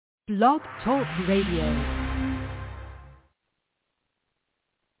Blog Talk Radio.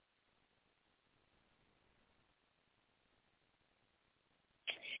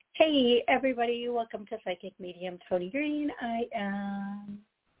 Hey, everybody. Welcome to Psychic Medium Toni Greene. I am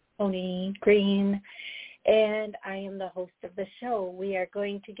Toni Greene, and I am the host of the show. We are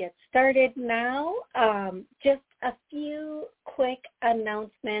going to get started now. Just a few quick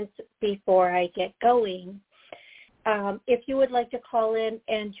announcements before I get going. If you would like to call in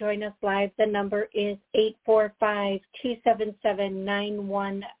and join us live, the number is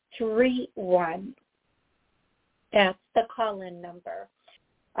 845-277-9131. That's the call-in number.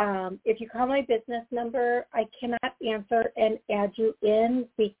 If you call my business number, I cannot answer and add you in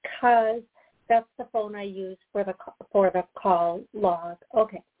because that's the phone I use for the call log.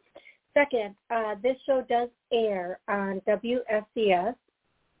 Okay. Second, this show does air on WSCS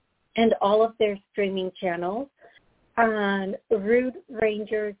and all of their streaming channels, on Rude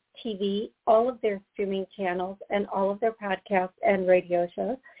Rangers TV, all of their streaming channels, and all of their podcasts and radio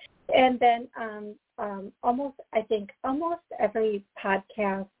shows. And then almost every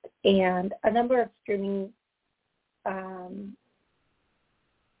podcast and a number of streaming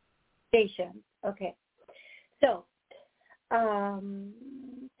stations. Okay. So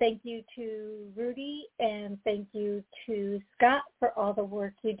thank you to Rudy and thank you to Scott for all the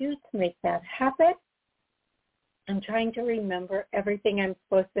work you do to make that happen. I'm trying to remember everything I'm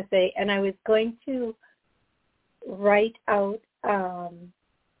supposed to say, and I was going to write out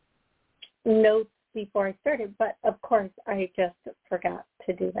notes before I started, but of course I just forgot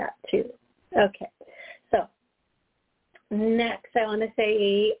to do that too. Okay, so next I want to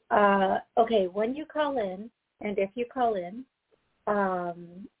say, when you call in, and if you call in,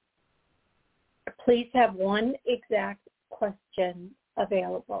 please have one exact question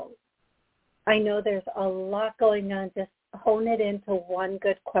available. I know there's a lot going on. Just hone it into one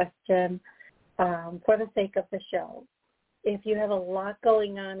good question for the sake of the show. If you have a lot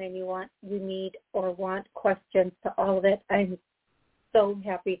going on and you need questions to all of it, I'm so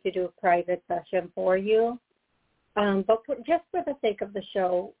happy to do a private session for you. But just for the sake of the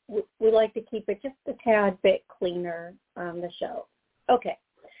show, we like to keep it just a tad bit cleaner on the show. Okay.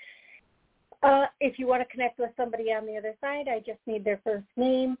 If you want to connect with somebody on the other side, I just need their first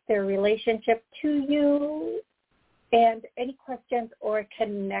name, their relationship to you, and any questions or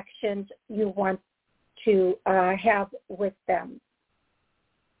connections you want to have with them.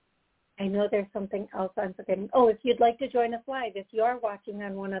 I know there's something else I'm forgetting. Oh, if you'd like to join us live, if you are watching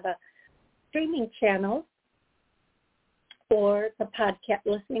on one of the streaming channels or the podcast,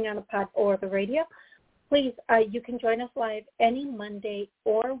 listening on a pod or the radio, please, you can join us live any Monday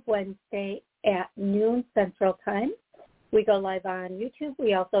or Wednesday at noon Central Time. We go live on YouTube.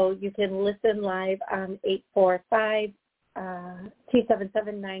 You can listen live on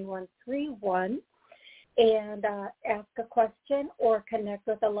 845-277-9131 and ask a question or connect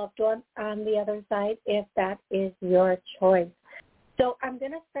with a loved one on the other side if that is your choice. So I'm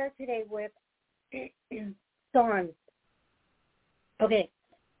going to start today with songs. Okay,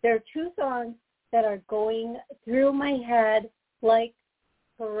 there are two songs that are going through my head like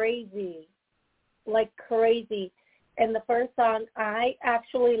crazy. And the first song, I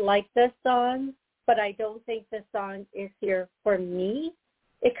actually like this song, but I don't think this song is here for me.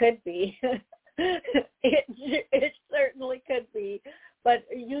 It could be. It certainly could be. But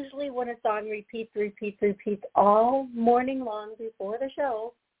usually when a song repeats all morning long before the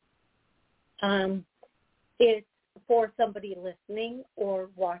show, it's for somebody listening or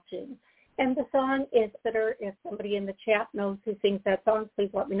watching. And the song is better. If somebody in the chat knows who sings that song,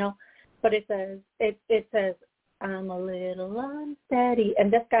 please let me know. But it says, I'm a little unsteady.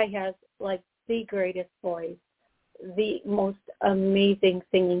 And this guy has like the greatest voice, the most amazing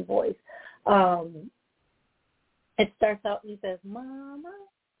singing voice. It starts out and he says, Mama.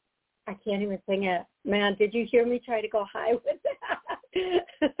 I can't even sing it. Man, did you hear me try to go high with that?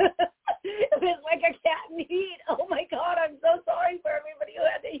 It was like a cat in heat. Oh, my God, I'm so sorry for everybody who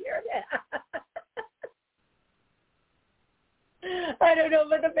had to hear that. I don't know,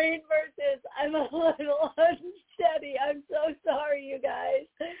 but the main verse is, I'm a little unsteady. I'm so sorry, you guys.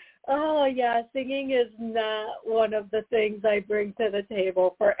 Oh, yeah, singing is not one of the things I bring to the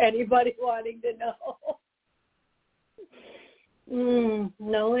table for anybody wanting to know.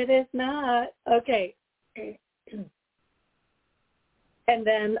 No, it is not. Okay. And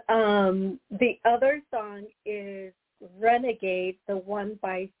then the other song is Renegade, the one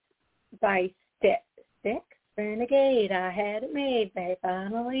by Styx. Renegade, I had it made, they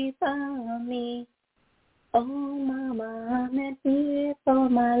finally found me. Oh, mama, I meant it for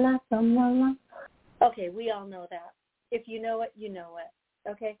my life, for my life. Okay, we all know that. If you know it, you know it.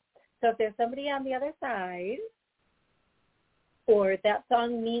 Okay? So if there's somebody on the other side, or that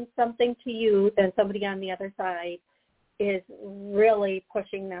song means something to you, then somebody on the other side is really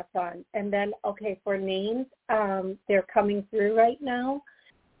pushing that song. And then, okay, for names, they're coming through right now.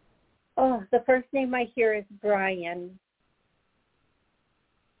 Oh, the first name I hear is Brian.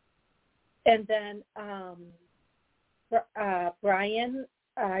 And then Brian,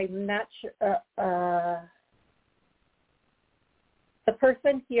 I'm not sure. The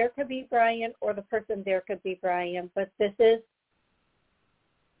person here could be Brian or the person there could be Brian, but this is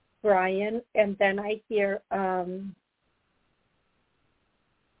Brian. And then I hear, I'm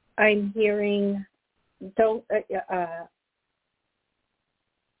hearing,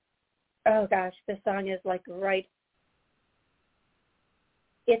 oh gosh, this song is like right,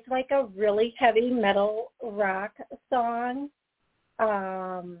 it's like a really heavy metal rock song.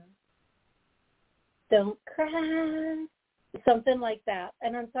 Don't cry, something like that.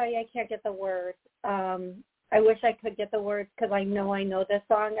 And I'm sorry, I can't get the words. I wish I could get the words because I know this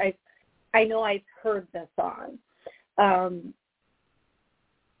song. I know I've heard this song.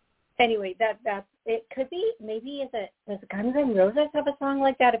 Anyway, that's it. Could be, maybe does Guns N' Roses have a song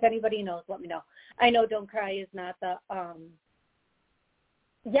like that? If anybody knows, let me know. I know "Don't Cry" is not the.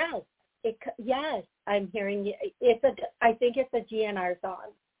 Yes, I'm hearing it's I think it's a GNR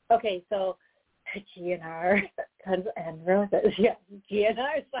song. Okay, so GNR, Guns N' Roses, yeah,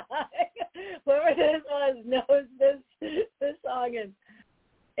 GNR song. Whoever this was knows this song is,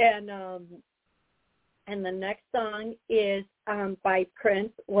 and the next song is by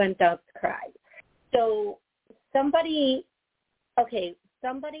Prince, "When Doves Cry." So somebody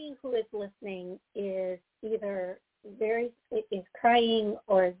who is listening is either is crying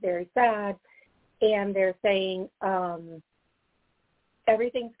or is very sad, and they're saying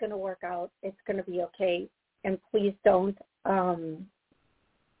everything's going to work out. It's going to be okay, and please don't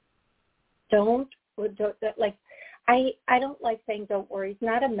like. I don't like saying don't worry. It's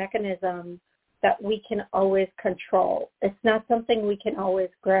not a mechanism that we can always control. It's not something we can always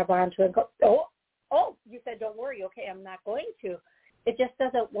grab onto and go, oh, you said don't worry. Okay, I'm not going to. It just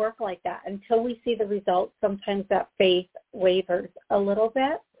doesn't work like that. Until we see the results, sometimes that faith wavers a little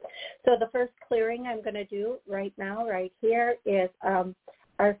bit. So the first clearing I'm going to do right now, right here, is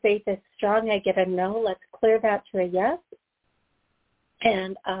our faith is strong. I get a no. Let's clear that to a yes.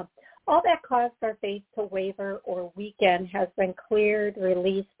 And all that caused our faith to waver or weaken has been cleared,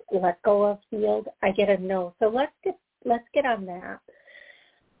 released, let go of, healed. I get a no. So let's get on that.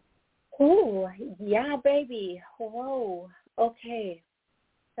 Ooh, yeah, baby. Whoa. Okay.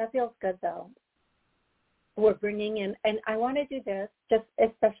 That feels good, though. We're bringing in, and I want to do this, just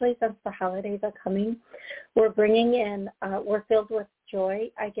especially since the holidays are coming. We're bringing in, we're filled with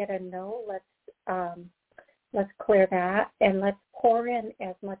joy. I get a no. Let's clear that, and let's pour in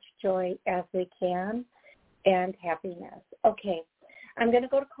as much joy as we can and happiness. Okay. I'm going to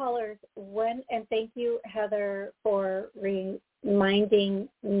go to callers and thank you, Heather, for reminding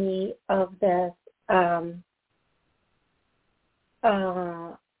me of this.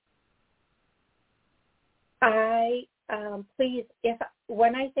 Please,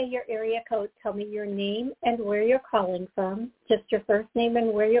 when I say your area code, tell me your name and where you're calling from, just your first name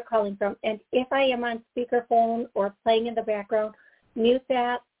and where you're calling from. And if I am on speakerphone or playing in the background, mute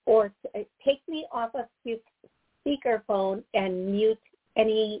that or take me off of speakerphone and mute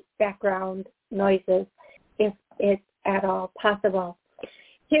any background noises if it's at all possible.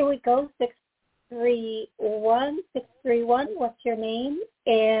 Here we go, 631. What's your name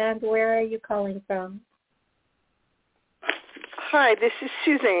and where are you calling from? Hi, this is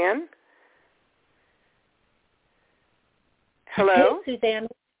Suzanne. Hello? Hey, Suzanne.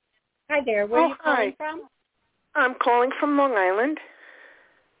 Hi there. Where are you calling from? I'm calling from Long Island.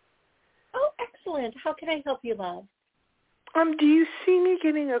 Oh, excellent. How can I help you, love? Do you see me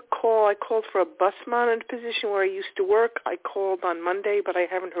getting a call? I called for a bus monitor position where I used to work. I called on Monday, but I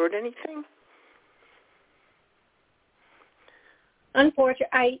haven't heard anything.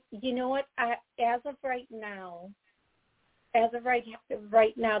 Unfortunately, you know what? As of right now,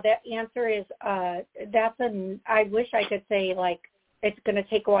 that answer is I wish I could say like it's going to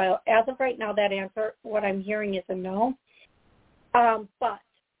take a while. As of right now, that answer, what I'm hearing is a no. But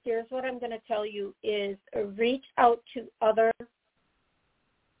here's what I'm going to tell you is reach out to other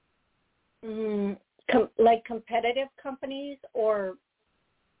like competitive companies or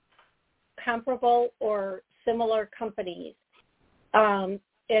comparable or similar companies and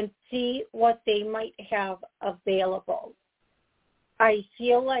see what they might have available. I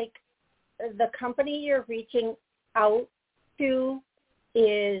feel like the company you're reaching out to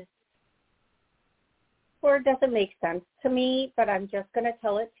is for doesn't make sense to me, but I'm just going to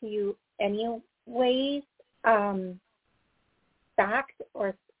tell it to you anyways. Stacked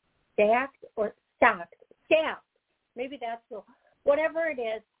or stacked or stacked. Maybe that's cool. Whatever it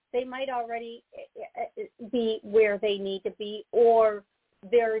is, they might already be where they need to be, or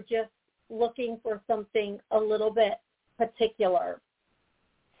they're just looking for something a little bit particular.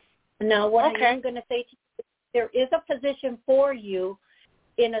 Now, what I am going to say to you, there is a position for you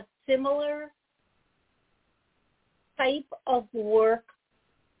in a similar type of work,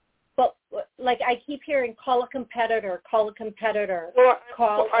 but like I keep hearing, call a competitor. Well,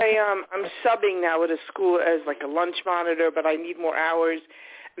 I'm subbing now at a school as like a lunch monitor, but I need more hours.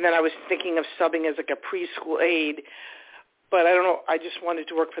 And then I was thinking of subbing as like a preschool aide, but I don't know. I just wanted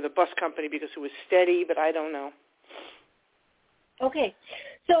to work for the bus company because it was steady, but I don't know. Okay.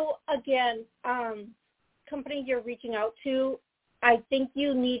 So again, company you're reaching out to, I think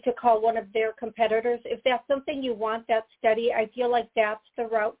you need to call one of their competitors. If that's something you want that's steady, I feel like that's the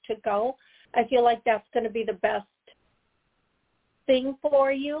route to go. I feel like that's going to be the best thing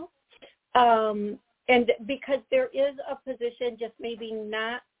for you. And because there is a position, just maybe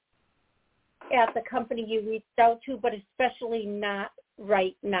not at the company you reached out to, but especially not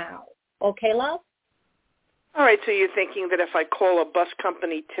right now. Okay, love? All right, so you're thinking that if I call a bus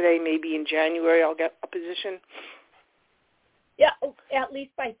company today, maybe in January I'll get a position? Yeah, at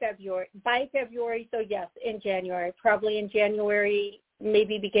least by February. By February, so yes, in January. Probably in January,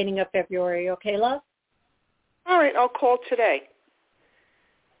 maybe beginning of February. Okay, love? All right, I'll call today.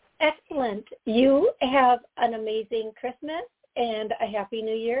 Excellent. You have an amazing Christmas and a Happy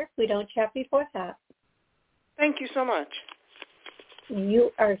New Year. We don't chat before that. Thank you so much.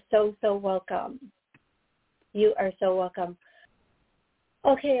 You are so, so welcome. You are so welcome.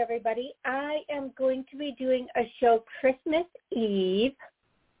 Okay, everybody, I am going to be doing a show Christmas Eve,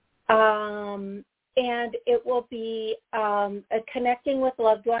 and it will be connecting with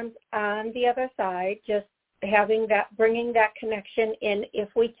loved ones on the other side, just bringing that connection in if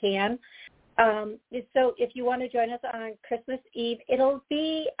we can. So if you want to join us on Christmas Eve, it'll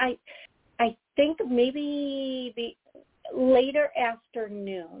be, I think maybe the later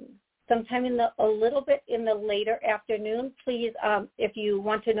afternoon. Sometime a little bit in the later afternoon. Please, if you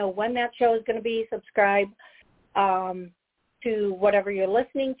want to know when that show is going to be, subscribe to whatever you're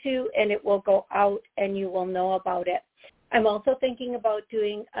listening to, and it will go out and you will know about it. I'm also thinking about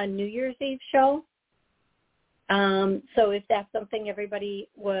doing a New Year's Eve show. So if that's something everybody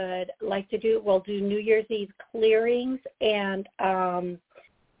would like to do, we'll do New Year's Eve clearings and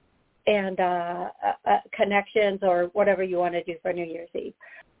connections or whatever you want to do for New Year's Eve.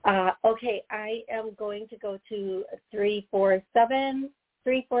 Okay, I am going to go to 347.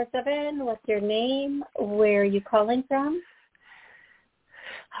 347, what's your name? Where are you calling from?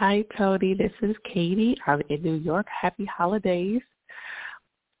 Hi, Toni. This is Katie. I'm in New York. Happy holidays.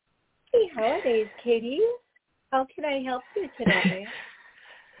 Happy holidays, Katie. How can I help you today?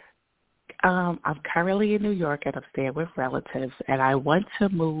 I'm currently in New York, and I'm staying with relatives, and I want to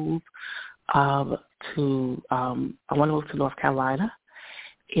move to North Carolina.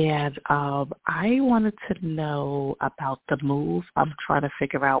 And I wanted to know about the move. I'm trying to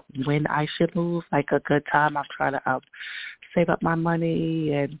figure out when I should move, like a good time. I'm trying to save up my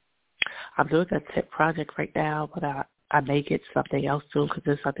money, and I'm doing a tip project right now, but I may get something else soon because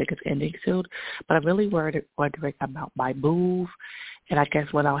this, I think, is ending soon. But I'm really wondering about my move, and I guess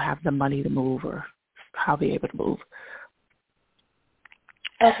when I'll have the money to move or how I'll be able to move.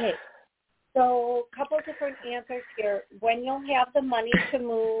 Okay. So a couple different answers here. When you'll have the money to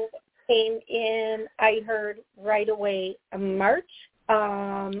move came in, I heard right away, March.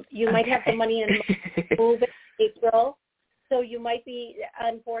 You might have the money in move in April. So you might be,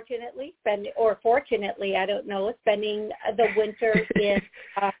 unfortunately, fortunately, I don't know, spending the winter in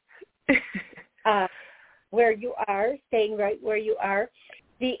where you are, staying right where you are.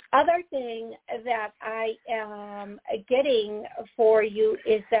 The other thing that I am getting for you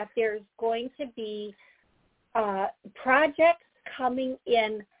is that there's going to be projects coming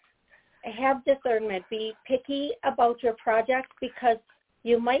in. Have discernment. Be picky about your projects because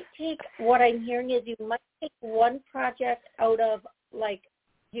you might take, what I'm hearing is you might take one project out of, like,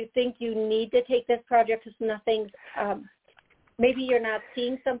 you think you need to take this project because nothing's, maybe you're not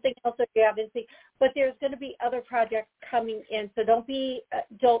seeing something else or you haven't seen, but there's going to be other projects coming in. So don't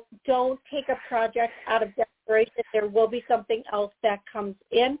take a project out of desperation. There will be something else that comes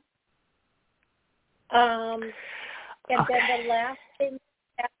in. And then the last thing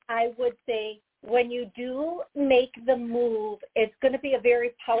that I would say, when you do make the move, it's going to be a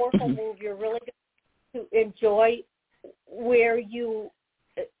very powerful move. You're really going to enjoy where you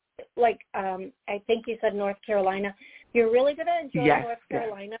I think you said North Carolina. You're really going to enjoy North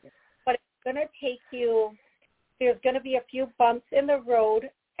Carolina, but it's going to take you, there's going to be a few bumps in the road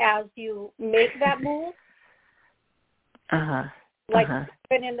as you make that move. Even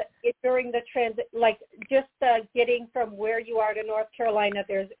during the transit, just getting from where you are to North Carolina,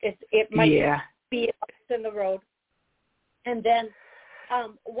 it might be bumps in the road. And then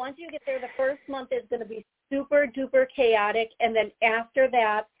once you get there, the first month is going to be super duper chaotic, and then after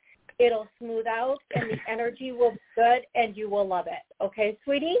that, it'll smooth out, and the energy will be good, and you will love it. Okay,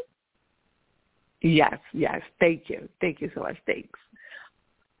 sweetie? Yes. Thank you so much. Thanks.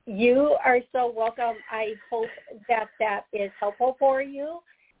 You are so welcome. I hope that is helpful for you.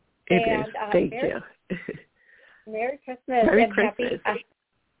 It is. Thank you. Merry Christmas. Merry and Christmas.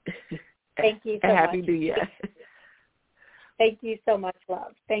 Thank you so and much. Happy New Year. Thank you so much,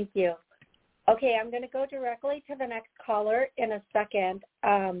 love. Thank you. Okay, I'm going to go directly to the next caller in a second.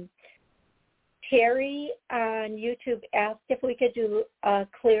 Terry on YouTube asked if we could do a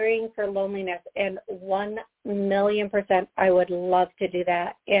clearing for loneliness, and 1,000,000% I would love to do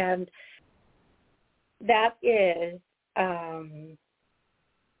that. And that is a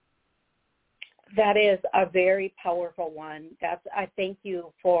very powerful one. I thank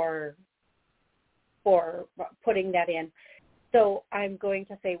you for putting that in. So I'm going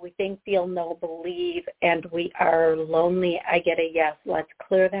to say we think, feel, know, believe, and we are lonely. I get a yes. Let's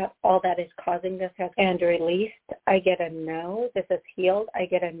clear that. All that is causing this has and released. I get a no. This is healed. I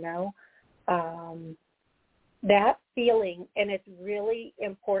get a no. That feeling, and it's really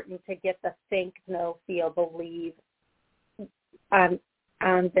important to get the think, know, feel, believe on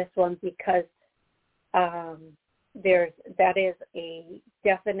this one, because that is a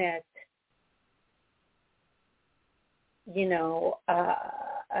definite,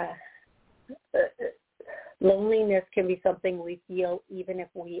 loneliness can be something we feel even if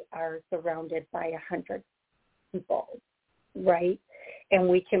we are surrounded by 100 people, right? And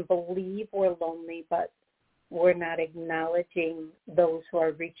we can believe we're lonely, but we're not acknowledging those who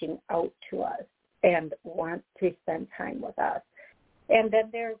are reaching out to us and want to spend time with us. And then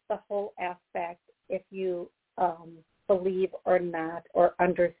there's the whole aspect, if you believe or not, or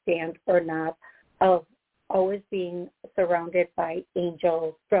understand or not, of always being surrounded by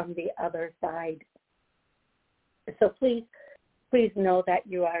angels from the other side. So please know that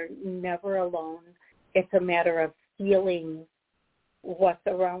you are never alone. It's a matter of feeling what's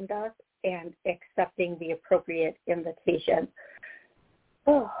around us and accepting the appropriate invitation.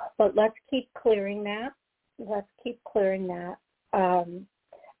 But let's keep clearing that. I'm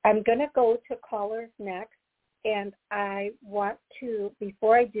going to go to callers next. And I want to,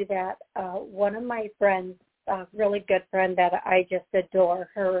 before I do that, one of my friends, a really good friend that I just adore,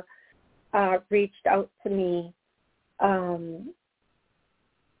 her reached out to me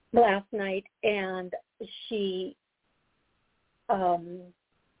last night, and she,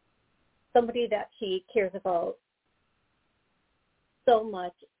 somebody that she cares about so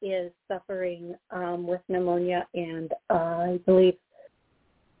much is suffering with pneumonia and I believe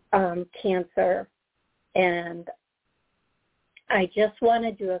cancer. And I just want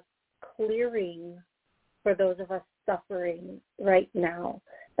to do a clearing for those of us suffering right now.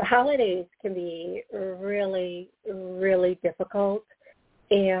 The holidays can be really, really difficult.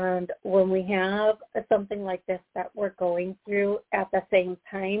 And when we have something like this that we're going through at the same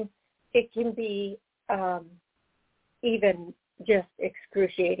time, it can be even just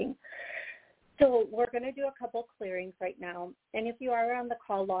excruciating. So we're going to do a couple clearings right now. And if you are on the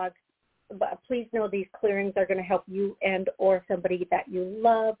call log, but please know these clearings are going to help you and or somebody that you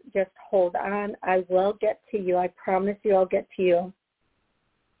love. Just hold on. I will get to you. I promise you I'll get to you.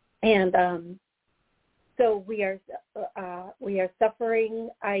 And so we are suffering.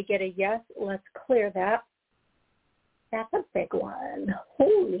 I get a yes. Let's clear that. That's a big one.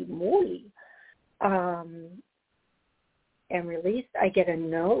 Holy moly. And released. I get a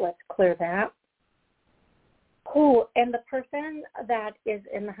no. Let's clear that. Oh, and the person that is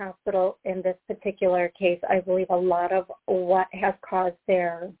in the hospital in this particular case, I believe a lot of what has caused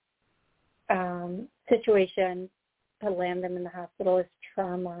their situation to land them in the hospital is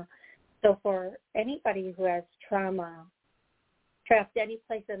trauma. So for anybody who has trauma, trapped any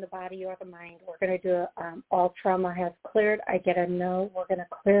place in the body or the mind, we're going to do all trauma has cleared. I get a no. We're going to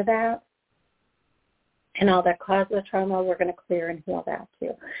clear that. And all that caused the trauma, we're going to clear and heal that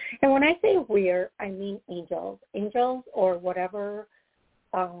too. And when I say we're, I mean angels or whatever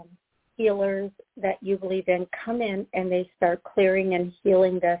healers that you believe in come in and they start clearing and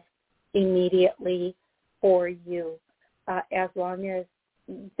healing this immediately for you, as long as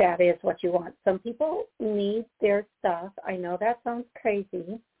that is what you want. Some people need their stuff. I know that sounds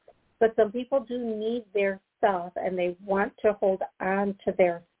crazy, But some people do need their stuff, and they want to hold on to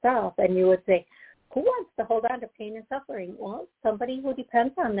their stuff. And you would say, who wants to hold on to pain and suffering? Well, somebody who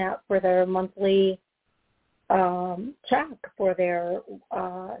depends on that for their monthly check, for their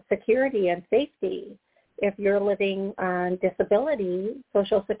security and safety. If you're living on disability,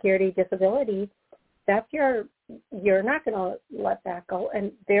 Social Security disability, that's you're not going to let that go.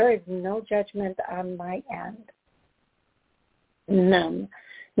 And there is no judgment on my end. None.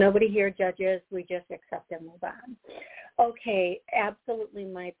 Nobody here judges. We just accept and move on. Okay, absolutely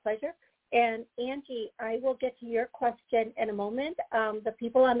my pleasure. And Angie, I will get to your question in a moment. The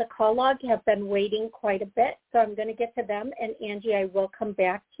people on the call log have been waiting quite a bit, so I'm going to get to them. And Angie, I will come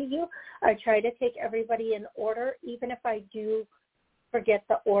back to you. I try to take everybody in order, even if I do forget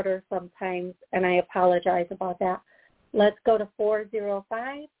the order sometimes, and I apologize about that. Let's go to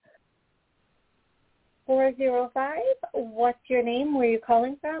 405. 405, what's your name? Where are you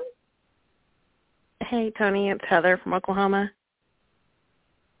calling from? Hey, Toni, it's Heather from Oklahoma.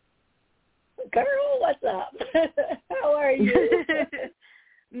 Girl, what's up? How are you?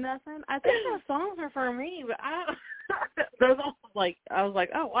 Nothing. I think those songs are for me, but I was like,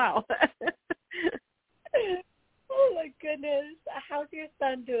 oh, wow. Oh, my goodness. How's your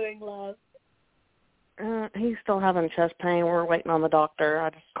son doing, love? He's still having chest pain. We're waiting on the doctor. I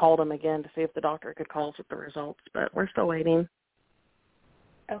just called him again to see if the doctor could call us with the results, but we're still waiting.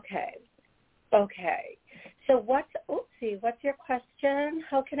 Okay. So what's your question?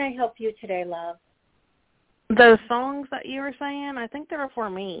 How can I help you today, love? Those songs that you were saying, I think they were for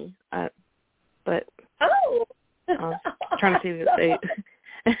me, but oh, I was trying to see the date.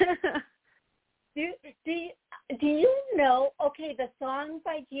 Do you know, okay, the song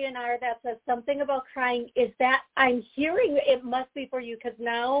by GNR that says something about crying, is that, I'm hearing, it must be for you, because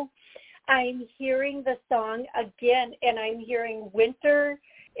now I'm hearing the song again, and I'm hearing winter.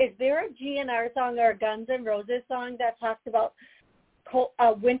 Is there a GNR song or a Guns N' Roses song that talks about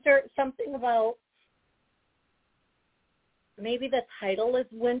winter, something about, maybe the title is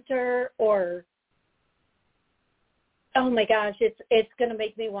Winter, or, oh my gosh, it's going to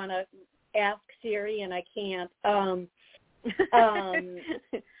make me want to ask Siri, and I can't. I don't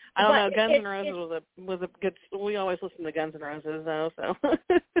know. Guns N' Roses was a good. We always listen to Guns N' Roses, though. So.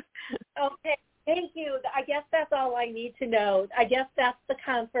 Okay, thank you. I guess that's all I need to know. I guess that's the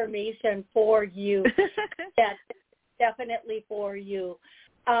confirmation for you. That's definitely for you.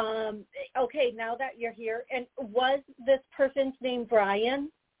 Okay, now that you're here, and was this person's name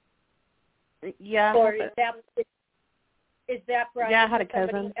Brian? Yeah. Or is that Brian? Yeah, I had a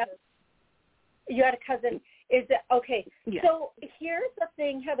cousin. You had a cousin. Is it okay? Yeah. So here's the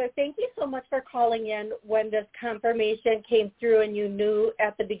thing, Heather. Thank you so much for calling in when this confirmation came through and you knew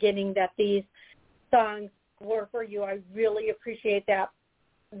at the beginning that these songs were for you. I really appreciate that.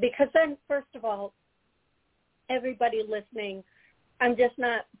 Because then, first of all, everybody listening, I'm just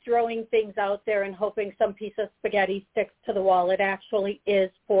not throwing things out there and hoping some piece of spaghetti sticks to the wall. It actually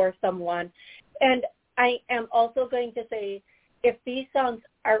is for someone. And I am also going to say, if these songs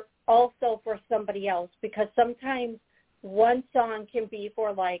are also for somebody else, because sometimes one song can be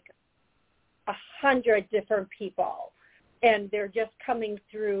for like 100 different people, and they're just coming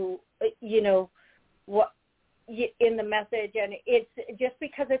through, what in the message, and it's just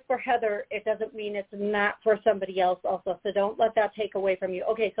because it's for Heather, it doesn't mean it's not for somebody else also. So don't let that take away from you.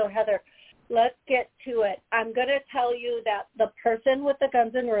 Okay, so Heather, let's get to it. I'm going to tell you that the person with the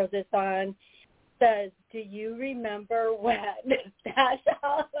Guns N' Roses song says, do you remember when?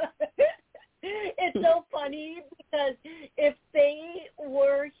 It's so funny because if they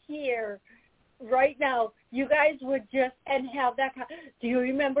were here right now, you guys would just have that. Do you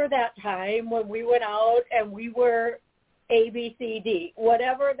remember that time when we went out and we were ABCD,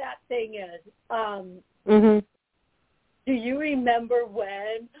 whatever that thing is? Do you remember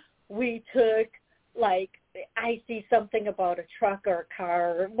when we took, like, I see something about a truck or a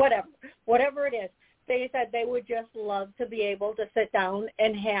car or whatever it is. They said they would just love to be able to sit down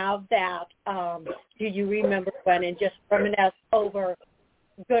and have that, do you remember when, and just reminisce over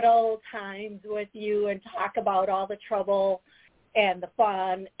good old times with you and talk about all the trouble and the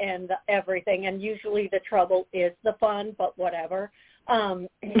fun and everything. And usually the trouble is the fun, but whatever, that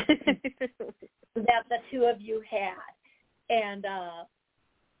the two of you had. And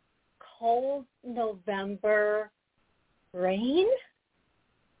cold November rain?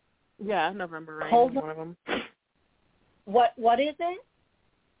 Yeah, November Rain Cold, is one of them. What is it?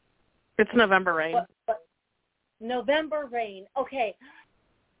 It's November Rain. What? November Rain. Okay.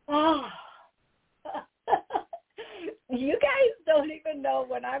 Oh. You guys don't even know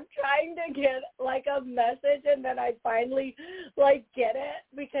when I'm trying to get, like, a message and then I finally, like, get it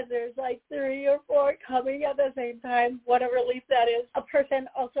because there's, like, 3 or 4 coming at the same time. What a relief that is. A person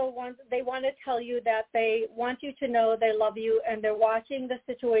also want to tell you that they want you to know they love you and they're watching the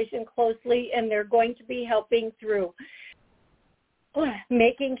situation closely and they're going to be helping through,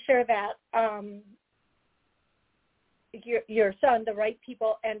 making sure that your son, the right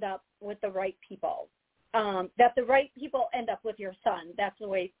people, end up with the right people. That the right people end up with your son. That's the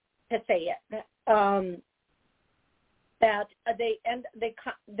way to say it. That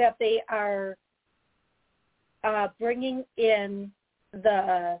they are bringing in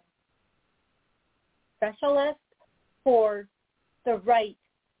the specialist for the right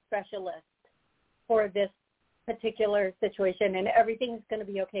specialist for this particular situation, and everything's going to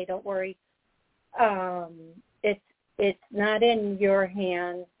be okay. Don't worry. It's not in your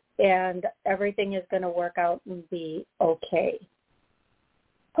hands. And everything is going to work out and be okay.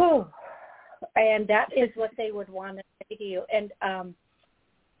 Whew. And that is what they would want to say to you. And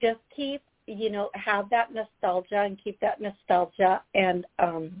just keep, have that nostalgia and keep that nostalgia. And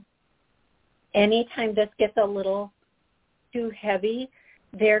anytime this gets a little too heavy,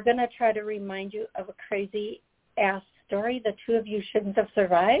 they're going to try to remind you of a crazy-ass story the two of you shouldn't have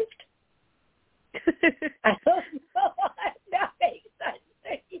survived. I don't know if that makes sense.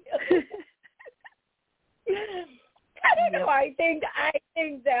 I don't know. I think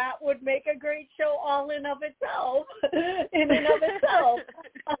that would make a great show all in of itself.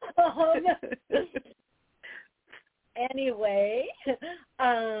 Anyway,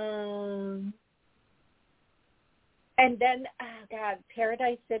 and then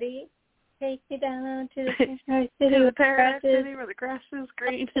Paradise City. Take you down to the Paradise City. To the Paradise City where the grass is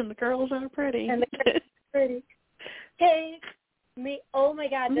green and the girls are pretty. And the girls are pretty. Take me, oh my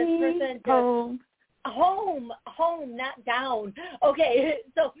God, this person just home, not down. Okay,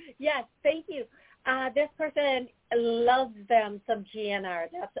 so yes, thank you. This person loves them some GNR.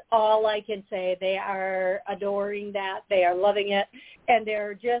 That's all I can say. They are adoring that. They are loving it, and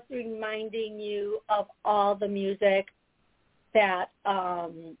they're just reminding you of all the music that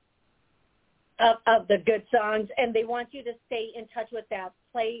of the good songs, and they want you to stay in touch with that.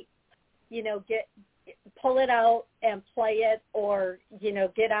 Play, pull it out and play it, or,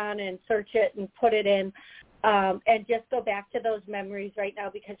 get on and search it and put it in, and just go back to those memories right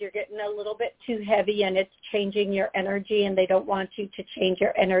now because you're getting a little bit too heavy and it's changing your energy, and they don't want you to change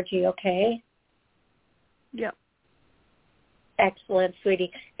your energy, okay? Yep. Excellent,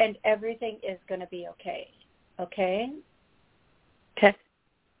 sweetie. And everything is going to be okay, okay? Okay.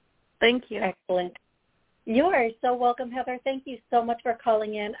 Thank you. Excellent. You are so welcome, Heather. Thank you so much for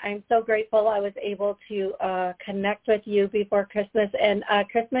calling in. I'm so grateful I was able to connect with you before Christmas. And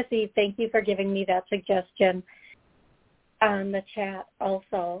Christmas Eve, thank you for giving me that suggestion on the chat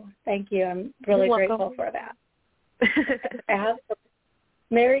also. Thank you. I'm really grateful for that.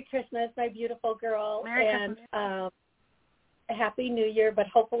 Merry Christmas, my beautiful girl. Merry and Christmas. Happy New Year, but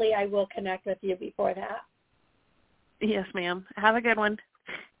hopefully I will connect with you before that. Yes, ma'am. Have a good one.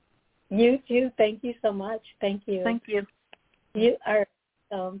 You too. Thank you so much. Thank you. Thank you. You are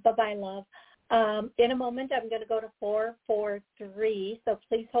bye-bye, love. In a moment, I'm going to go to 443, so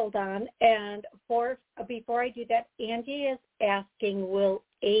please hold on. And before I do that, Angie is asking, will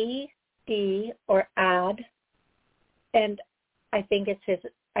AD or Ad, and I think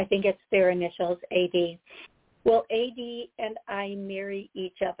it's their initials, AD. Will AD and I marry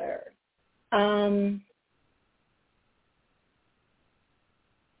each other?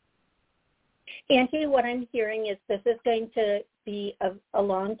 Angie, what I'm hearing is this is going to be a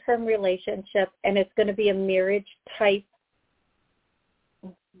long-term relationship, and it's going to be a marriage-type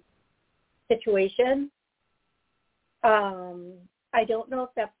situation. I don't know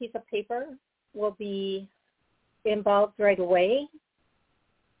if that piece of paper will be involved right away,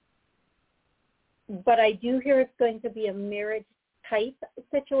 but I do hear it's going to be a marriage-type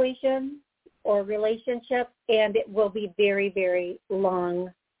situation or relationship, and it will be very, very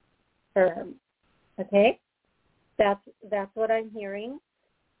long-term. Okay, that's what I'm hearing.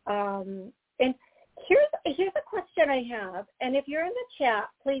 And here's a question I have, and if you're in the chat,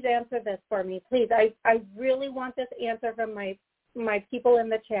 please answer this for me, please. I really want this answer from my people in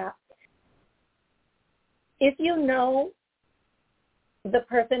the chat. If you know the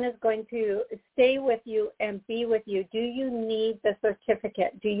person is going to stay with you and be with you, do you need the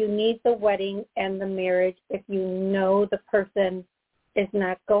certificate? Do you need the wedding and the marriage if you know the person is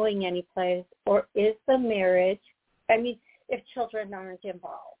not going anyplace? Or is the marriage, if children aren't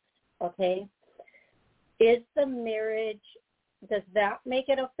involved, okay, is the marriage does that make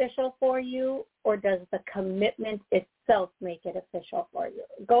it official for you, or does the commitment itself make it official for you?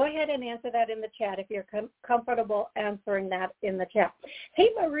 Go ahead and answer that in the chat if you're comfortable answering that in the chat. Hey,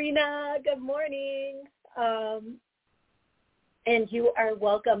 Marina, good morning. And you are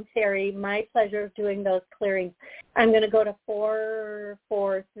welcome, Terry. My pleasure of doing those clearings. I'm going to go to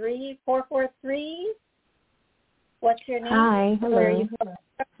 443. What's your name? Hi, hello. Where are you from?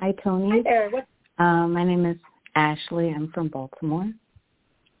 Hi, Toni. Hi there. My name is Ashley. I'm from Baltimore.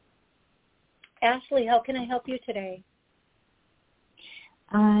 Ashley, how can I help you today?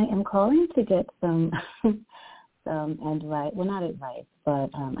 I am calling to get some advice. Well, not advice,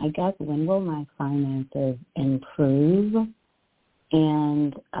 but I guess when will my finances improve?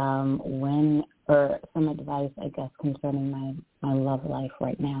 And or some advice, I guess, concerning my love life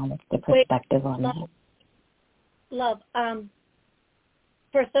right now. What's the perspective on that? Love,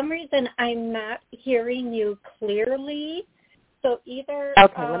 for some reason I'm not hearing you clearly. So either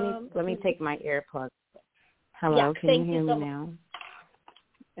okay, let me take my earplugs. Hello, yeah, can you hear me now?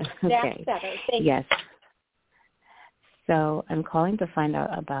 Okay. That's better. Thank yes. So I'm calling to find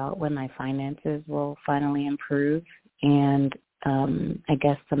out about when my finances will finally improve, and I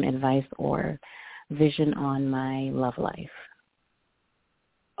guess some advice or vision on my love life.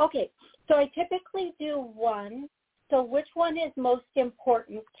 Okay, so I typically do one. So which one is most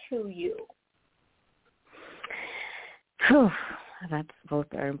important to you? That's both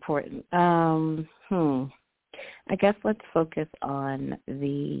are important. I guess let's focus on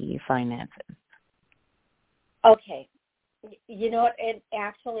the finances. Okay. You know what? And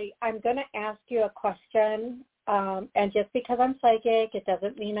actually, I'm going to ask you a question. And just because I'm psychic, it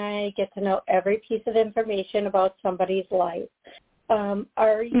doesn't mean I get to know every piece of information about somebody's life.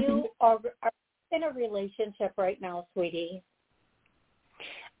 Are you in a relationship right now, sweetie?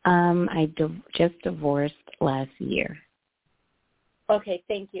 I just divorced last year. Okay,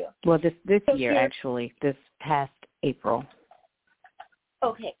 thank you. Well, this year, actually, this past April.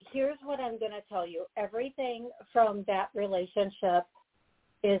 Okay, here's what I'm going to tell you. Everything from that relationship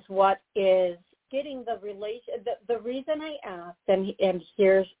is what is getting the relation. The reason I asked, and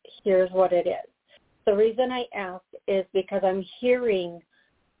here's what it is. The reason I asked is because I'm hearing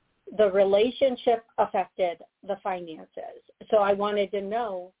the relationship affected the finances. So I wanted to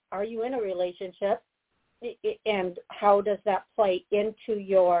know, are you in a relationship, and how does that play into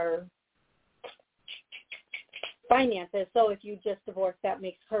your finances? So if you just divorced, that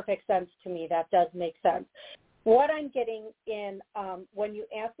makes perfect sense to me. That does make sense. What I'm getting in, when you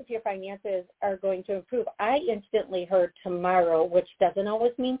ask if your finances are going to improve, I instantly heard tomorrow, which doesn't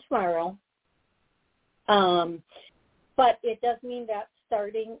always mean tomorrow. But it does mean that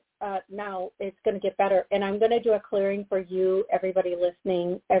starting now, it's going to get better. And I'm going to do a clearing for you, everybody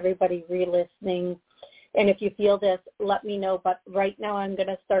listening, everybody re-listening. And if you feel this, let me know. But right now I'm going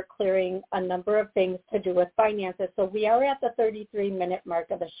to start clearing a number of things to do with finances. So we are at the 33-minute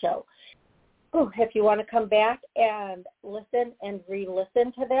mark of the show. If you want to come back and listen and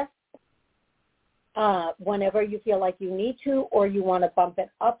re-listen to this, whenever you feel like you need to, or you want to bump it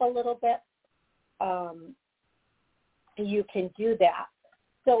up a little bit, you can do that.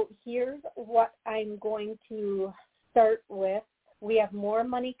 So here's what I'm going to start with. We have more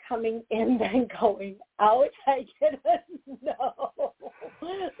money coming in than going out. I didn't know.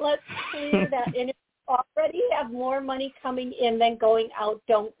 Let's clear that. And if you already have more money coming in than going out,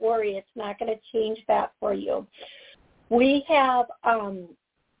 don't worry. It's not going to change that for you. We have,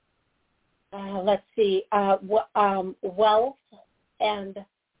 wealth and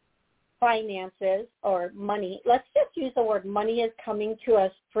finances, or money. Let's just use the word money is coming to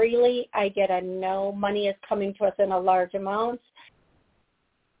us freely. I get a no. Money is coming to us in a large amount.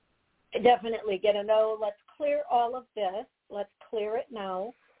 I definitely get a no. Let's clear all of this. Let's clear it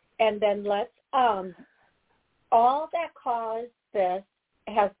now. And then let's, all that caused this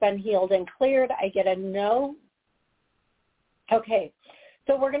has been healed and cleared. I get a no. Okay,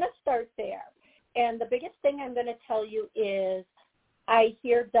 so we're going to start there. And the biggest thing I'm going to tell you is I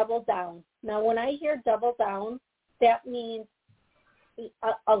hear double down. Now, when I hear double down, that means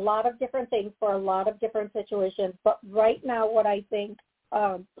a lot of different things for a lot of different situations. But right now, what I think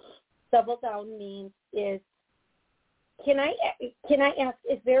double down means is, can I ask,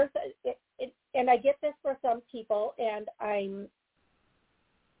 is there, and I get this for some people, and I'm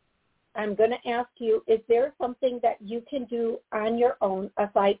going to ask you, is there something that you can do on your own,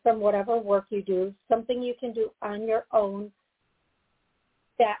 aside from whatever work you do, something you can do on your own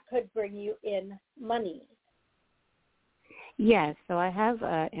that could bring you in money? Yes, so I have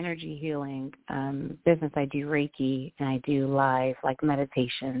energy healing business. I do Reiki, and I do live, like,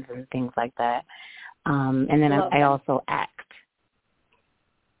 meditations and things like that. And then I also act.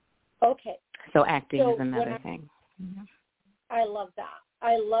 Okay. So acting is another thing. I love that.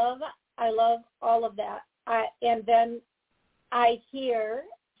 I love all of that. And then I hear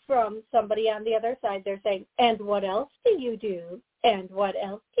from somebody on the other side, they're saying, and what else do you do? And what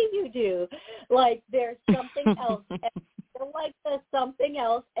else do you do? Like there's something else. And I feel like there's something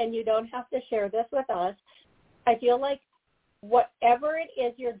else, and you don't have to share this with us. I feel like whatever it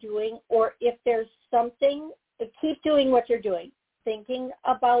is you're doing, or if there's something, keep doing what you're doing. Thinking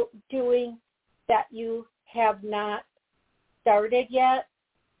about doing that you have not started yet.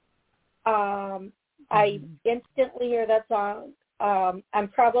 I instantly hear that song. I'm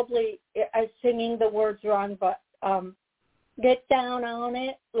singing the words wrong, but get down on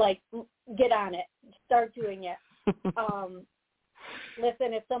it, like get on it, start doing it.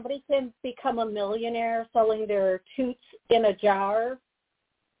 Listen, if somebody can become a millionaire selling their toots in a jar,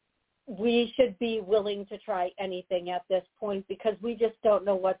 we should be willing to try anything at this point because we just don't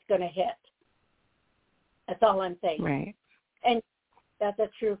know what's going to hit. That's all I'm saying. Right. And that's a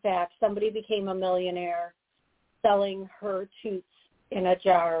true fact. Somebody became a millionaire selling her toots in a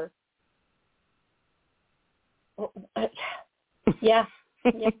jar. Yeah,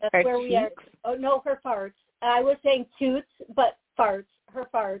 that's where we are. Oh, no, her farts. I was saying toots, but farts, her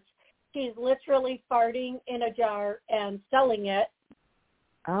farts. She's literally farting in a jar and selling it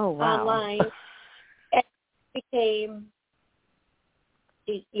online. And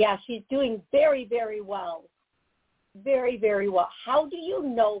she's doing very, very well. Very, very well. How do you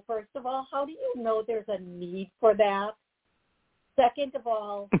know, first of all, how do you know there's a need for that? Second of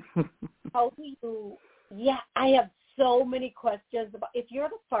all, how do you, I have so many questions about, if you're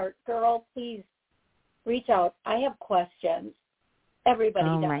the fart girl, please reach out. I have questions. Everybody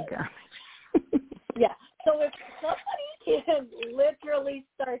does. Oh, my gosh. Yeah. So if somebody can literally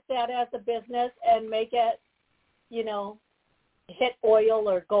start that as a business and make it, hit oil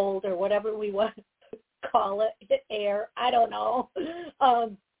or gold or whatever we want to call it, hit air, I don't know.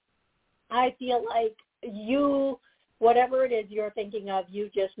 I feel like whatever it is you're thinking of, you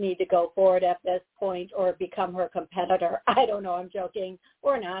just need to go for it at this point or become her competitor. I don't know. I'm joking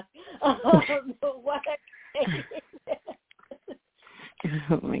or not. What I'm saying,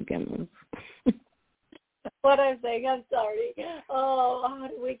 oh, my goodness. What I'm saying, I'm sorry. Oh, how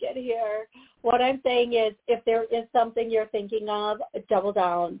did we get here? What I'm saying is if there is something you're thinking of, double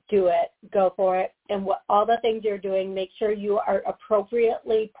down, do it, go for it. And all the things you're doing, make sure you are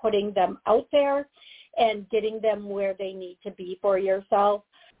appropriately putting them out there and getting them where they need to be for yourself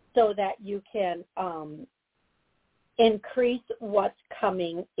so that you can increase what's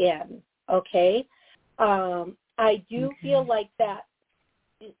coming in, okay? I do feel like that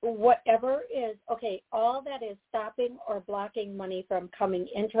whatever is, all that is stopping or blocking money from coming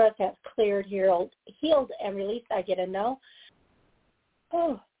into us has cleared, healed, and released. I get a no.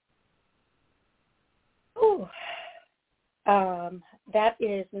 That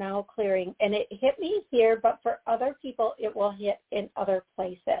is now clearing. And it hit me here, but for other people, it will hit in other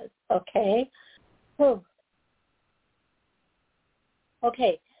places, okay?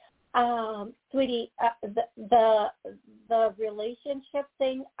 Okay. Sweetie, the relationship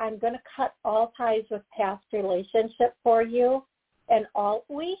thing, I'm going to cut all ties with past relationship for you. And all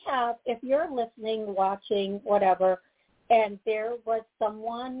we have, if you're listening, watching, whatever, and there was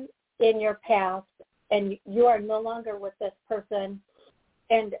someone in your past and you are no longer with this person,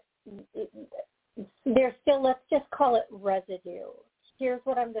 and there's still, let's just call it residue. Here's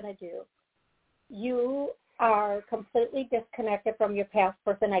what I'm going to do. You are completely disconnected from your past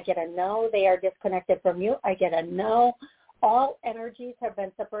person. I get a no. They are disconnected from you. I get a no. All energies have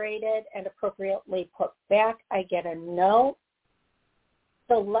been separated and appropriately put back. I get a no.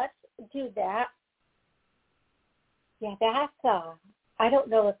 So let's do that. Yeah, that's, I don't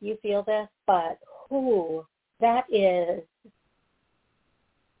know if you feel this, but that is,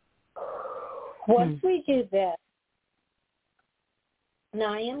 once we do this,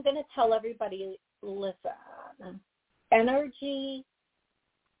 now I am going to tell everybody, listen, energy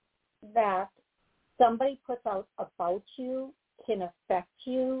that somebody puts out about you can affect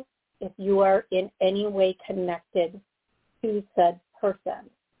you if you are in any way connected to said person.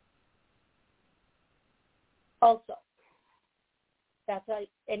 Also, that's right.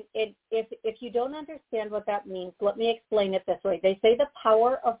 And if you don't understand what that means, let me explain it this way. They say the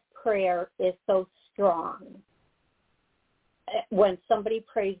power of prayer is so strong when somebody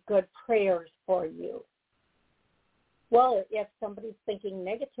prays good prayers for you. Well, if somebody's thinking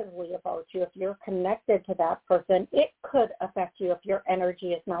negatively about you, if you're connected to that person, it could affect you if your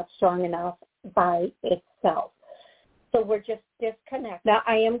energy is not strong enough by itself. So we're just disconnected. Now,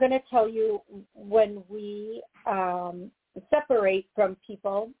 I am going to tell you when we separate from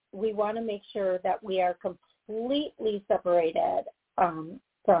people, we want to make sure that we are completely separated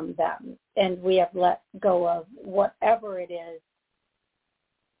from them, and we have let go of whatever it is,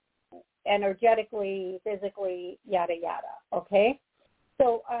 energetically, physically, yada, yada, okay?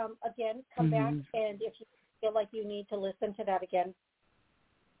 So, again, come back, and if you feel like you need to listen to that again,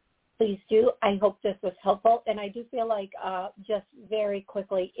 please do. I hope this was helpful, and I do feel like just very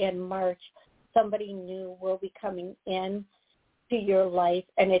quickly in March, somebody new will be coming in to your life,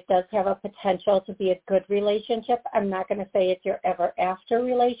 and it does have a potential to be a good relationship. I'm not going to say it's your ever after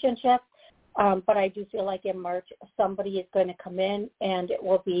relationship, but I do feel like in March somebody is going to come in, and it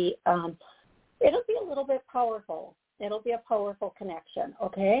will be it'll be a little bit powerful. It'll be a powerful connection,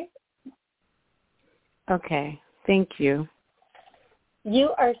 okay? Okay. Thank you.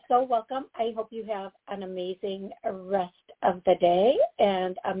 You are so welcome. I hope you have an amazing rest of the day,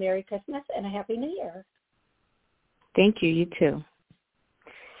 and a Merry Christmas and a Happy New Year. Thank you. You too.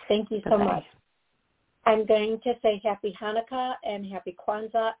 Thank you so much. I'm going to say Happy Hanukkah and Happy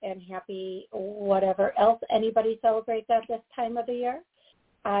Kwanzaa and Happy whatever else anybody celebrates at this time of the year.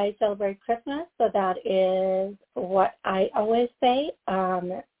 I celebrate Christmas, so that is what I always say,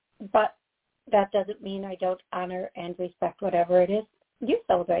 but that doesn't mean I don't honor and respect whatever it is you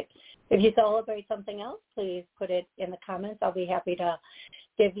celebrate. If you celebrate something else, please put it in the comments. I'll be happy to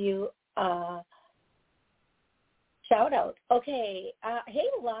give you a shout out. Okay. Hey,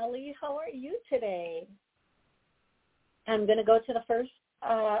 Lolly, how are you today? I'm going to go to the first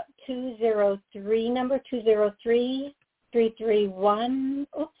 203, number 203-331.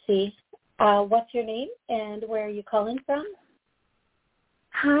 Oopsie. What's your name and where are you calling from?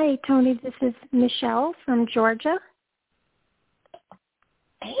 Hi, Toni. This is Michelle from Georgia.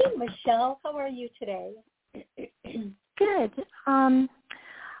 Hey, Michelle. How are you today? Good.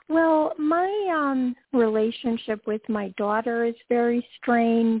 Well, my relationship with my daughter is very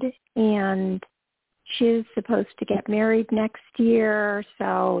strained, and she's supposed to get married next year,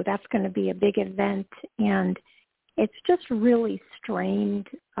 so that's going to be a big event, and it's just really strained.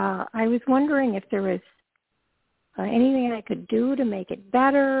 I was wondering if there was anything I could do to make it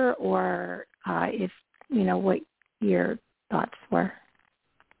better, or if, what your thoughts were.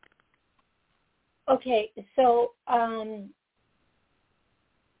 Okay, so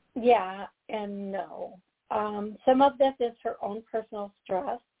yeah and no. Some of this is her own personal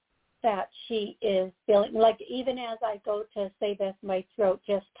stress that she is feeling. Like, even as I go to say this, my throat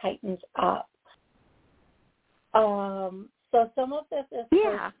just tightens up. So some of this is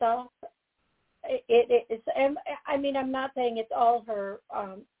her stuff. It is. I mean, I'm not saying it's all her.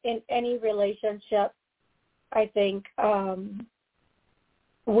 In any relationship, I think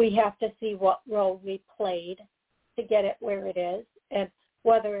we have to see what role we played to get it where it is, and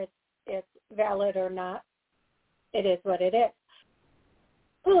whether it's valid or not, it is what it is.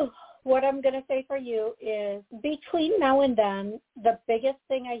 What I'm going to say for you is, between now and then, the biggest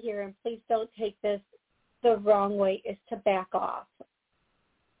thing I hear, and please don't take this the wrong way, is to back off.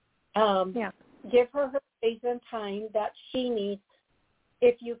 Give her space and time that she needs.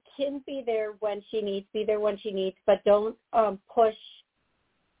 If you can be there when she needs, be there when she needs, but don't push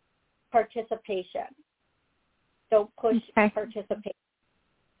participation. Don't push participation.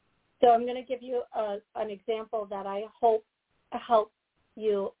 So I'm going to give you an example that I hope helps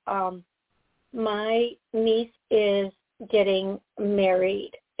you. My niece is getting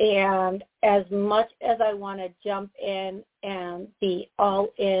married, and as much as I want to jump in and be all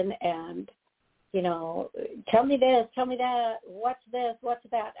in and, tell me this, tell me that, what's this, what's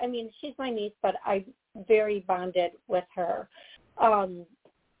that. I mean, she's my niece, but I'm very bonded with her.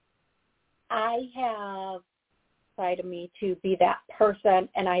 I have side of me to be that person,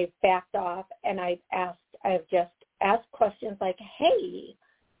 and I've backed off, and I've just asked questions like, hey,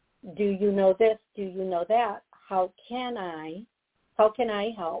 do you know this? Do you know that? How can I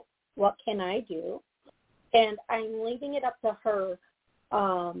help? What can I do? And I'm leaving it up to her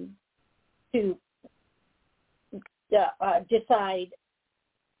to decide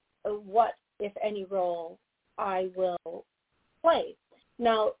what, if any, role I will play.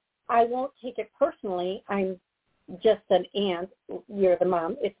 Now, I won't take it personally. I'm just an aunt. You're the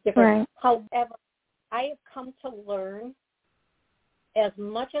mom. It's different. Right. However, I have come to learn, as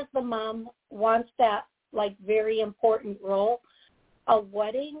much as the mom wants that, very important role, a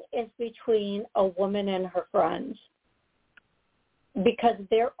wedding is between a woman and her friends, because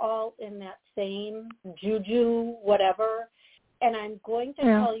they're all in that same juju, whatever. And I'm going to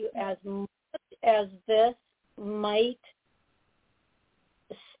tell you, as much as this might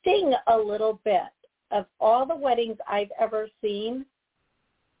sting a little bit, of all the weddings I've ever seen,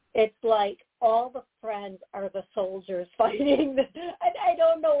 it's like all the friends are the soldiers fighting. I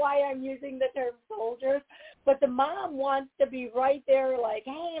don't know why I'm using the term soldiers, but the mom wants to be right there like,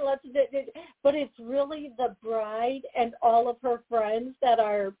 hey, let's do it. But it's really the bride and all of her friends that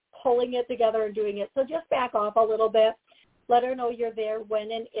are pulling it together and doing it. So just back off a little bit. Let her know you're there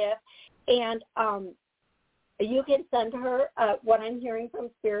when and if. And you can send her, what I'm hearing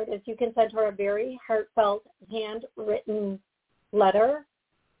from Spirit is you can send her a very heartfelt, handwritten letter,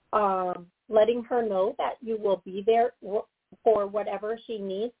 letting her know that you will be there for whatever she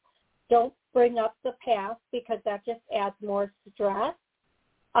needs. Don't bring up the past because that just adds more stress.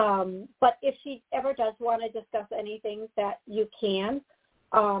 But if she ever does want to discuss anything that you can,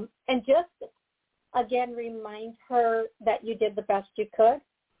 and just, again, remind her that you did the best you could,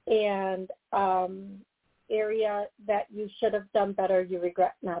 and area that you should have done better, you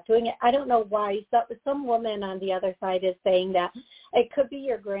regret not doing it. I don't know why. Some woman on the other side is saying that it could be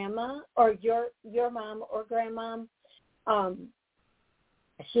your grandma or your mom or grandmom.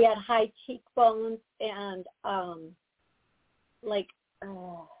 She had high cheekbones and the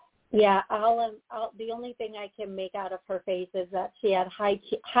only thing I can make out of her face is that she had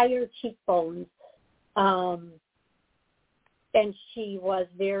higher cheekbones, and she was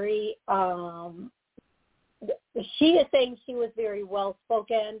very. She is saying she was very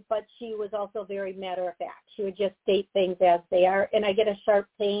well-spoken, but she was also very matter-of-fact. She would just state things as they are. And I get a sharp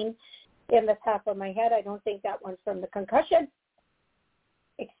pain in the top of my head. I don't think that one's from the concussion.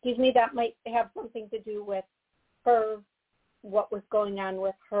 Excuse me, that might have something to do with her, what was going on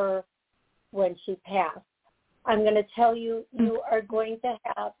with her when she passed. I'm going to tell you, you are going to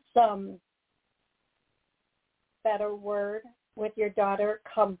have some better word with your daughter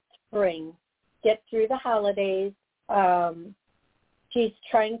come spring. Get through the holidays. She's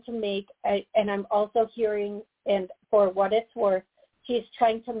trying to make, and I'm also hearing, and for what it's worth, she's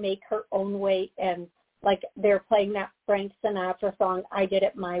trying to make her own way, and like they're playing that Frank Sinatra song, I Did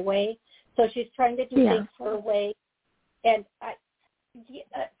It My Way. So she's trying to do things her way. And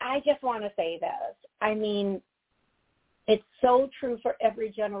I just want to say this. I mean, it's so true for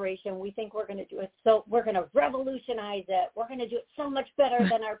every generation. We think we're going to do it, so we're going to revolutionize it. We're going to do it so much better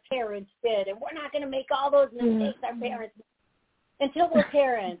than our parents did, and we're not going to make all those mistakes our parents made until we're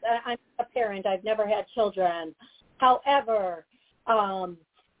parents. I'm a parent. I've never had children. However, I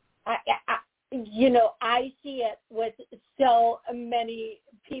see it with so many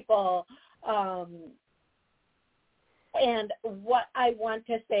people. And what I want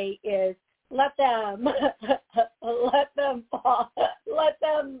to say is, let them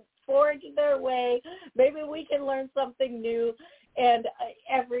forge their way. Maybe we can learn something new. And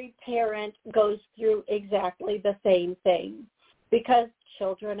every parent goes through exactly the same thing because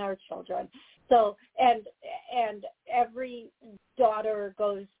children are children. So, and every daughter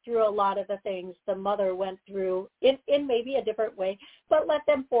goes through a lot of the things the mother went through in maybe a different way, but let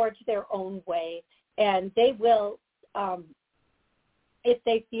them forge their own way. And they will, if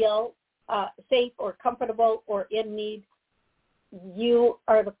they feel safe or comfortable or in need, you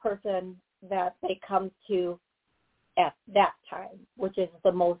are the person that they come to at that time, which is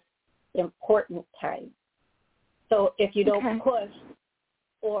the most important time. So if you don't push,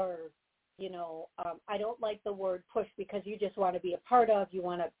 or, I don't like the word push because you just want to be a part of, you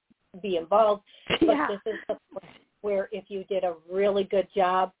want to be involved, but this is the point where if you did a really good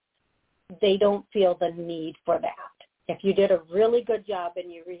job, they don't feel the need for that. If you did a really good job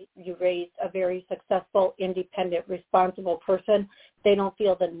and you raised a very successful, independent, responsible person, they don't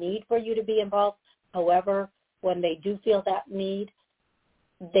feel the need for you to be involved. However, when they do feel that need,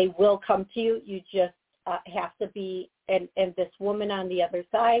 they will come to you. You just have to be, and this woman on the other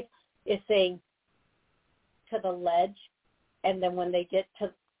side is saying to the ledge, and then when they get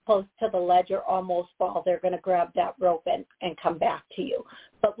close to the ledge or almost fall, they're going to grab that rope and come back to you.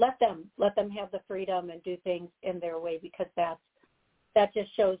 But let them have the freedom and do things in their way, because that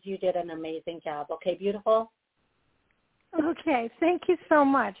just shows you did an amazing job. Okay, beautiful? Okay, thank you so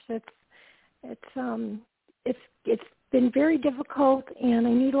much. It's been very difficult, and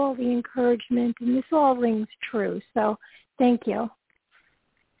I need all the encouragement, and this all rings true. So thank you.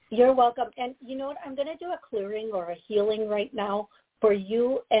 You're welcome. And you know what? I'm going to do a clearing or a healing right now for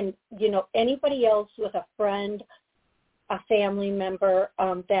you and, anybody else with a friend, a family member,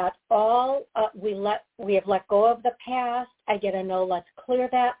 that all we have let go of the past. I get a no, let's clear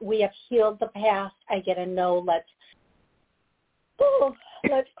that. We have healed the past. I get a no, let's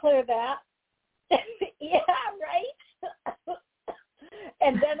clear that. Yeah, right?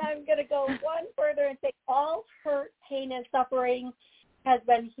 And then I'm going to go one further and say all hurt, pain, and suffering has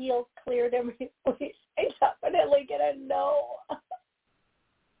been healed, cleared, and released. I definitely get a no.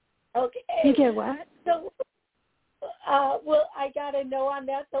 Okay. You get what? So, well, I got a no on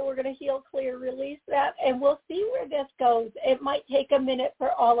that, so we're going to heal, clear, release that, and we'll see where this goes. It might take a minute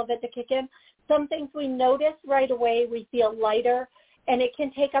for all of it to kick in. Some things we notice right away, we feel lighter, and it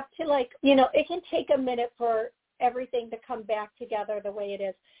can take up to it can take a minute for everything to come back together the way it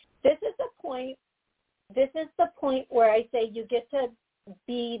is. This is the point where I say you get to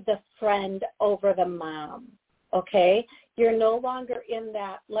be the friend over the mom, okay? You're no longer in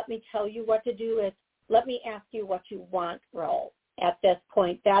that, let me tell you what to do, it's let me ask you what you want role at this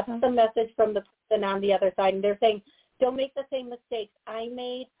point. That's the message from the person on the other side. And they're saying, don't make the same mistakes I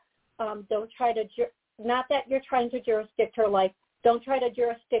made. Don't try to, not that you're trying to jurisdict her life. Don't try to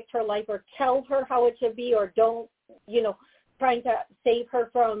jurisdict her life or tell her how it should be, or don't, trying to save her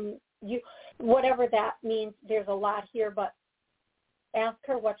from you, whatever that means. There's a lot here, but ask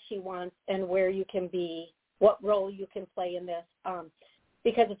her what she wants and where you can be, what role you can play in this.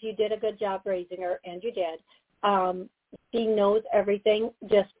 Because if you did a good job raising her, and you did, she knows everything,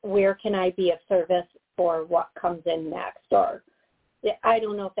 just where can I be of service for what comes in next. Or I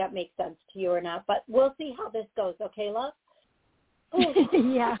don't know if that makes sense to you or not, but we'll see how this goes. Okay, love?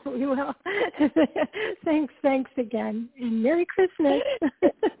 Yeah, we will. Thanks again. And Merry Christmas.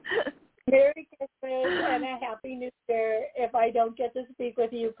 Merry Christmas and a Happy New Year if I don't get to speak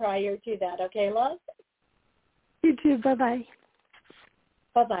with you prior to that. Okay, love? You too. Bye-bye.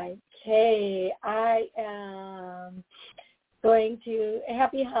 Bye-bye. Okay, I am going to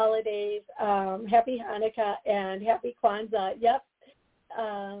happy holidays, happy Hanukkah, and happy Kwanzaa. Yep.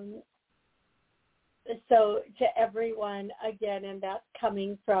 So to everyone again, and that's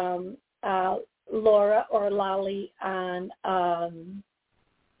coming from Laura or Lolly on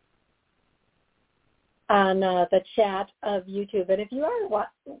the chat of YouTube. And if you are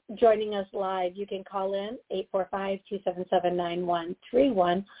joining us live, you can call in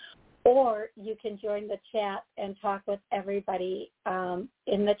 845-277-9131, or you can join the chat and talk with everybody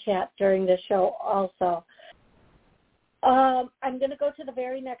in the chat during the show also. I'm going to go to the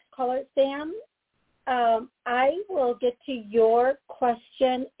very next caller, Sam. I will get to your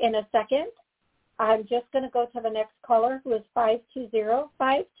question in a second. I'm just going to go to the next caller, who is 520.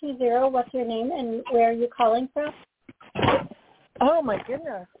 520, what's your name and where are you calling from? Oh, my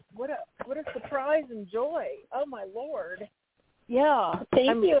goodness. What a surprise and joy. Oh, my Lord. Yeah.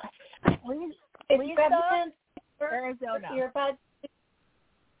 Thank you. Lisa, Arizona.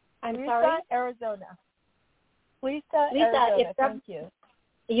 I'm sorry? Arizona. Lisa, Arizona. Thank you.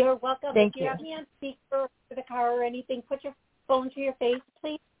 You're welcome. Thank if you. If you have me on speaker for the car or anything, put your phone to your face,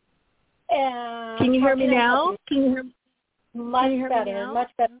 please. Can you hear me now? Can you hear me? Much better. Much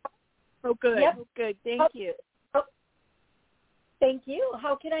better. Oh, good. Yep. Oh, good. Thank you. Thank you.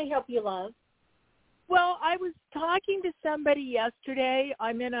 How can I help you, love? Well, I was talking to somebody yesterday.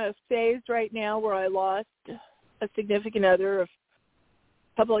 I'm in a phase right now where I lost a significant other a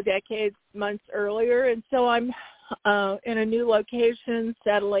couple of decades, months earlier, and so I'm in a new location,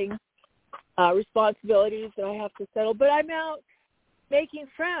 settling responsibilities that I have to settle. But I'm out making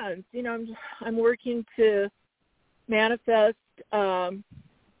friends. I'm working to manifest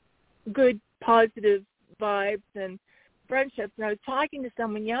good, positive vibes and friendships. And I was talking to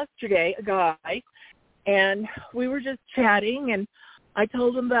someone yesterday, a guy, and we were just chatting, and I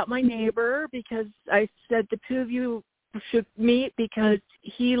told him about my neighbor because I said the two of you should meet because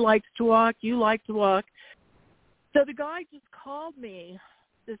he likes to walk, you like to walk. So the guy just called me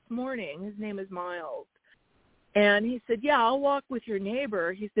this morning. His name is Miles. And he said, yeah, I'll walk with your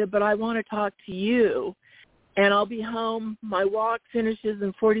neighbor. He said, but I want to talk to you. And I'll be home. My walk finishes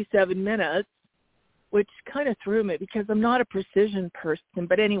in 47 minutes, which kind of threw me because I'm not a precision person.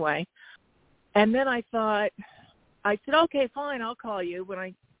 But anyway, and then I said, okay, fine, I'll call you when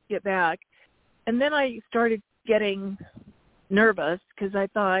I get back. And then I started getting nervous because I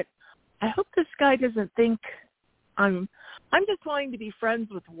thought, I hope this guy doesn't think I'm just wanting to be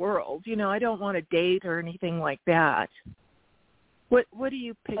friends with the world. I don't want to date or anything like that. What do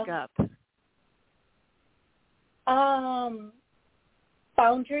you pick up?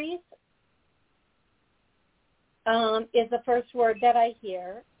 Boundaries is the first word that I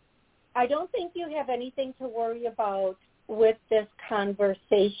hear. I don't think you have anything to worry about with this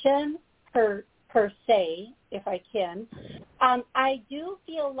conversation per se, if I can. I do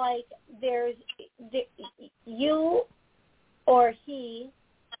feel like you or he,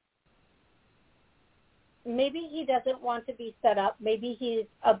 maybe he doesn't want to be set up. Maybe he's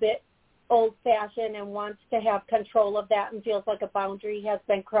a bit old-fashioned and wants to have control of that and feels like a boundary has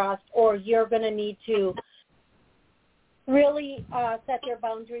been crossed, or you're going to need to really set your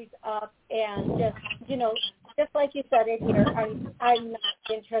boundaries up and just, just like you said it here, I'm not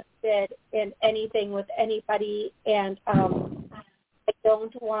interested in anything with anybody, and I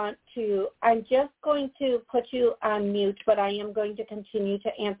don't want to. I'm just going to put you on mute, but I am going to continue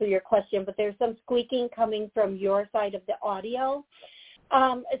to answer your question. But there's some squeaking coming from your side of the audio.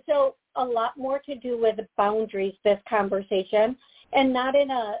 So a lot more to do with boundaries, this conversation, and not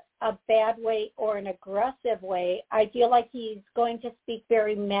in a bad way or an aggressive way. I feel like he's going to speak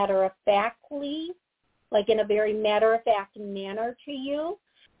very matter-of-factly, like in a very matter-of-fact manner to you.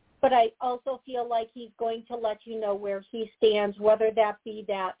 But I also feel like he's going to let you know where he stands, whether that be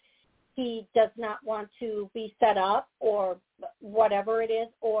that he does not want to be set up or whatever it is,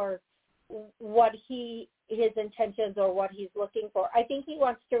 or what his intentions or what he's looking for. I think he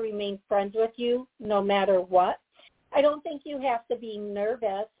wants to remain friends with you no matter what. I don't think you have to be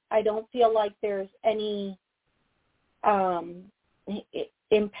nervous. I don't feel like there's any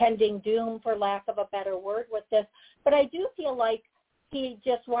impending doom, for lack of a better word, with this. But I do feel like he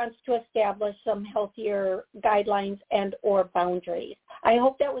just wants to establish some healthier guidelines and or boundaries. I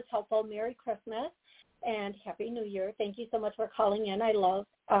hope that was helpful. Merry Christmas and Happy New Year. Thank you so much for calling in. I love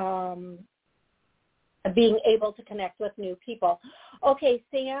being able to connect with new people. Okay,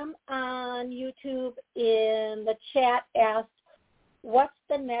 Sam on YouTube in the chat asked, what's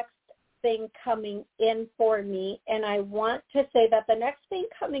the next thing coming in for me? And I want to say that the next thing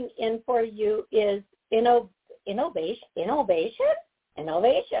coming in for you is innovation.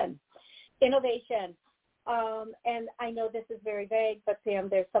 And I know this is very vague, but Sam,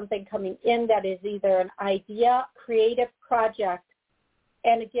 there's something coming in that is either an idea, creative project,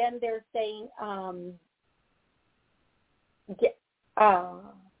 and again, they're saying,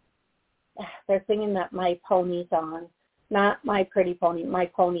 they're singing that My Pony's on, not My Pretty Pony, My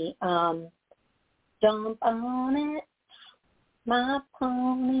Pony. Jump on it, my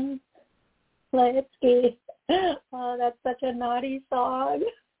pony, let's get. Oh, that's such a naughty song.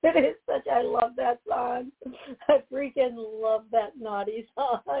 It is such, I love that song. I freaking love that naughty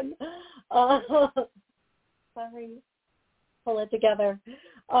song. Sorry, pull it together.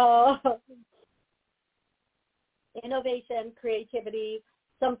 Innovation, creativity,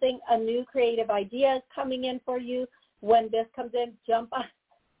 a new creative idea is coming in for you. When this comes in, jump on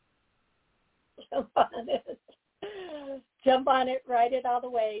it. Jump on it, ride it all the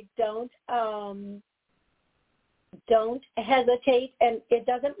way. Don't hesitate. And it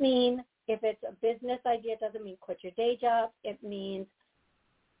doesn't mean, if it's a business idea, it doesn't mean quit your day job. It means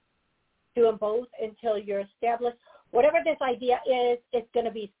do them both until you're established. Whatever this idea is, it's going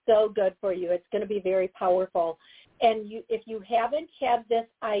to be so good for you. It's going to be very powerful. And if you haven't had this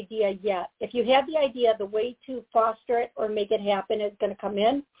idea yet, if you have the idea, the way to foster it or make it happen is going to come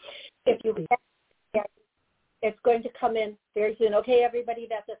in. If you have, it's going to come in very soon. Okay, everybody,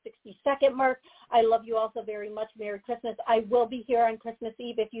 that's a 60-second mark. I love you all so very much. Merry Christmas. I will be here on Christmas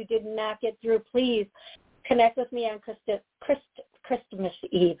Eve. If you did not get through, please connect with me on Christmas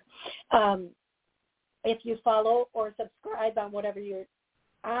Eve. If you follow or subscribe on whatever you're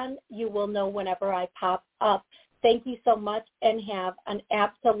on, you will know whenever I pop up. Thank you so much, and have an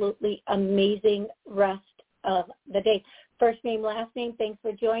absolutely amazing rest of the day. First name, last name, thanks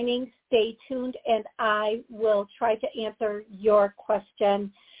for joining. Stay tuned, and I will try to answer your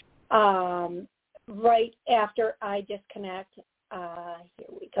question right after I disconnect.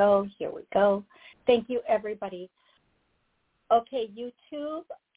 Here we go. Thank you, everybody. Okay, YouTube,